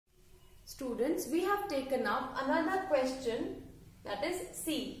Students, we have taken up another question, that is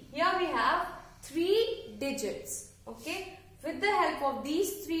C. Here we have 3 digits. Okay. With the help of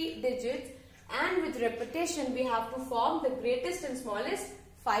these 3 digits and with repetition, we have to form the greatest and smallest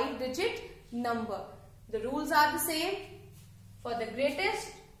 5-digit number. The rules are the same. For the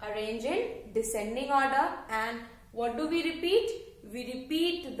greatest, arrange in descending order, and what do we repeat? We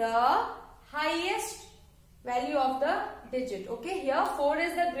repeat the highest value of the digit. Okay, here 4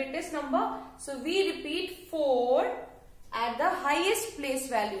 is the greatest number, so we repeat 4 at the highest place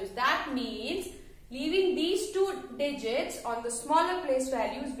values. That means leaving these 2 digits on the smaller place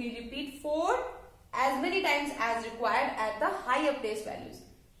values, we repeat 4 as many times as required at the higher place values.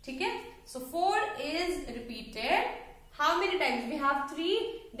 Okay, so 4 is repeated. How many times? We have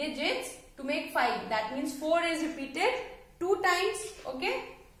 3 digits to make 5. That means 4 is repeated 2 times. Okay,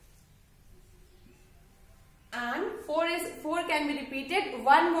 and 4 can be repeated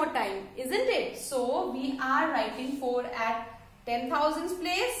 1 more time, isn't it? So we are writing 4 at 10,000s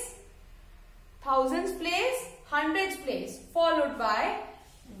place, thousands place, hundreds place, followed by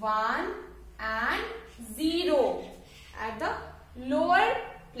 1 and 0 at the lower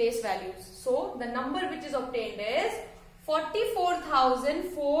place values. So the number which is obtained is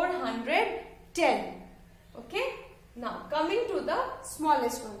 44,410. Okay. Now coming to the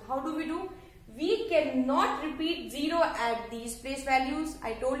smallest one, how do we do? We cannot repeat 0 at these place values.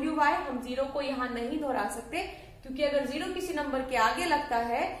 I told you why. हम 0 को यहाँ नहीं दोहरा सकते, क्योंकि अगर 0 किसी number के आगे लगता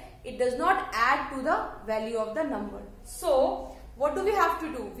है, it does not add to the value of the number. So what do we have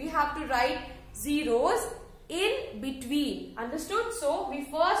to do? We have to write zeros in between. Understood? So we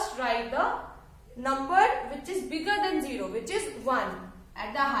first write the number which is bigger than 0, which is 1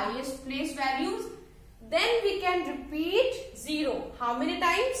 at the highest place values. Then we can repeat 0. How many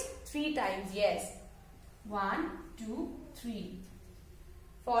times? 3 times. Yes. 1, 2, 3.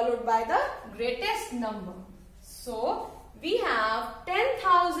 Followed by the greatest number. So we have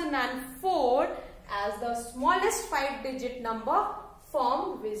 10,004 as the smallest 5-digit number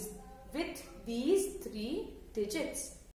formed with these 3 digits.